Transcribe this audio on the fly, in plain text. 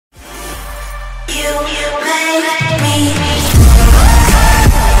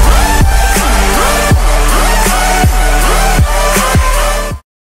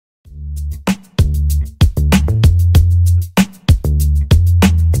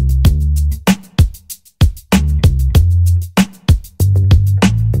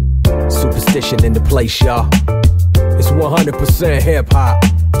Superstition in the place, y'all. It's 100% hip hop.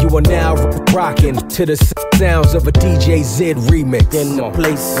 You are now rocking to the sounds of a DJ Zid remix. In the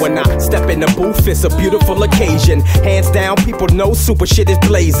place. When I step in the booth, it's a beautiful occasion. Hands down, people know super shit is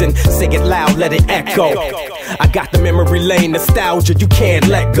blazing. Sing it loud, let it echo. I got the memory lane nostalgia, you can't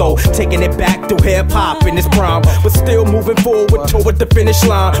let go. Taking it back through hip hop in its prime, but still moving forward toward the finish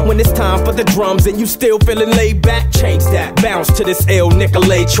line. When it's time for the drums and you still feeling laid back, change that, bounce to this ill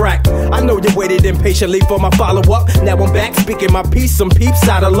Nicolay track. I know you waited impatiently for my follow-up. Now I'm back speaking my piece, some peeps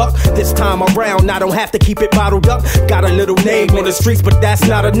out of luck. This time around, I don't have to keep it bottled up. Got a little name on the streets, but that's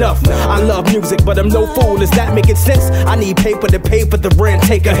not enough. I love music, but I'm no fool, is that making sense? I need paper to pay for the rent,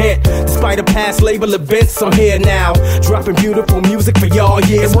 take a hint. Despite a past label events, I'm here now, dropping beautiful music for y'all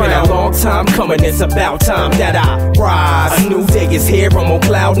years round. It's been a long time coming, it's about time that I rise. A new day is here, I'm on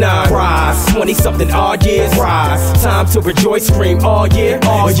cloud 9. Rise, 20-something odd years. Rise, time to rejoice, scream all year.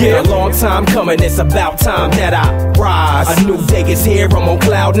 It's been a long time coming, it's about time that I rise. A new day is here, I'm on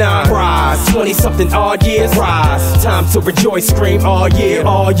cloud 9. Rise, 20-something odd years. Rise, time to rejoice, scream all year.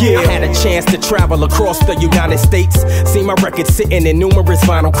 I had a chance to travel across the United States, see my records sitting in numerous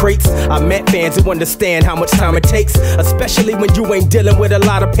vinyl crates. I met fans who understand how much time it takes, especially when you ain't dealing with a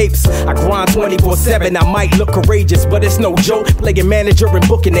lot of papes. I grind 24/7, I might look courageous, but it's no joke, playing manager and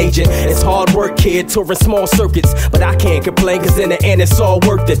booking agent. It's hard work, kid, touring small circuits, but I can't complain, cause in the end it's all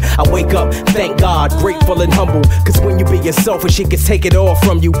worth it. I wake up, thank God, grateful and humble, cause when you being selfish, it can take it all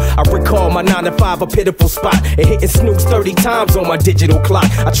from you. I recall my 9 to 5, a pitiful spot, and hitting snooze 30 times on my digital clock.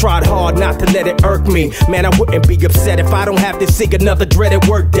 I tried hard not to let it irk me, man, I wouldn't be upset if I don't have to see another dreaded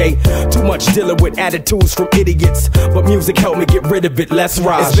work day. Too much dealing with attitudes from idiots, but music helped me get rid of it. Let's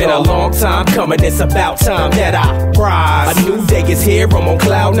rise. It's been a long time coming, it's about time that I rise. A new day is here, I'm on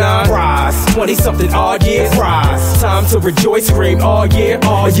cloud 9. Rise, 20-something odd years. Rise, time to rejoice, scream all year.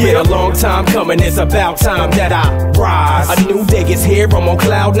 It's been a long time coming, it's about time that I rise. A new day is here, I'm on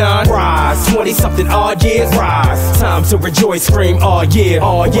cloud 9. Rise, 20-something odd years. Rise, time to rejoice, scream all year.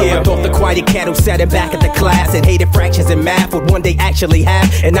 I thought the quiet cattle sat back at the class and hated fractions in math would one day actually have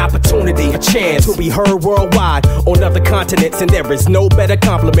an opportunity, a chance to be heard worldwide on other continents, and there is no better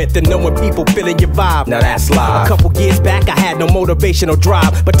compliment than knowing people feeling your vibe. Now that's live. A couple years back I had no motivational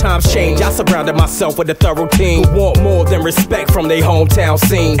drive, but times change. I surrounded myself with a thorough team who want more than respect from their hometown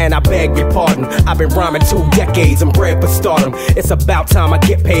scene, and I beg your pardon, I've been rhyming 2 decades, I'm bred for stardom. It's about time I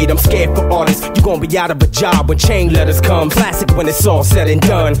get paid, I'm scared for artists. You gon' be out of a job when chain letters come. Classic when it's all said and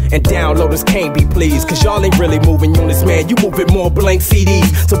done, and downloaders can't be pleased, cause y'all ain't really moving units, man, you moving more blank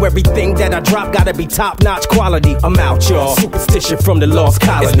CDs. So everything that I drop gotta be top-notch quality. I'm out, y'all. Superstition from the lost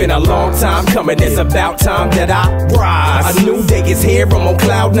colony. It's been a long time coming, it's about time that I rise. A new day is here, I'm on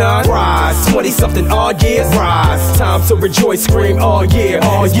cloud 9. Rise, 20-something odd years. Rise, time to rejoice, scream all year.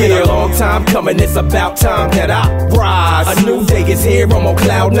 It's been a long time coming, it's about time that I rise. A new day is here, I'm on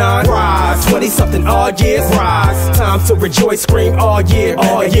cloud 9. Rise, 20-something odd years. Rise, time to rejoice, scream all year.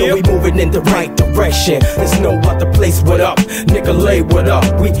 We moving in the right direction, there's no other place. What up, Nicolay, what up?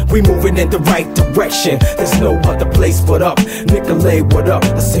 We moving in the right direction, there's no other place. What up, Nicolay, what up?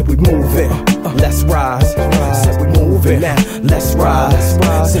 I said we moving, let's rise. I said we moving, let's rise.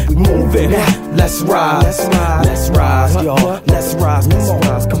 I said we moving, let's rise. Let's rise, y'all, let's rise.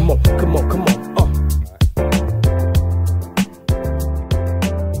 Come on, come on, come on, come on.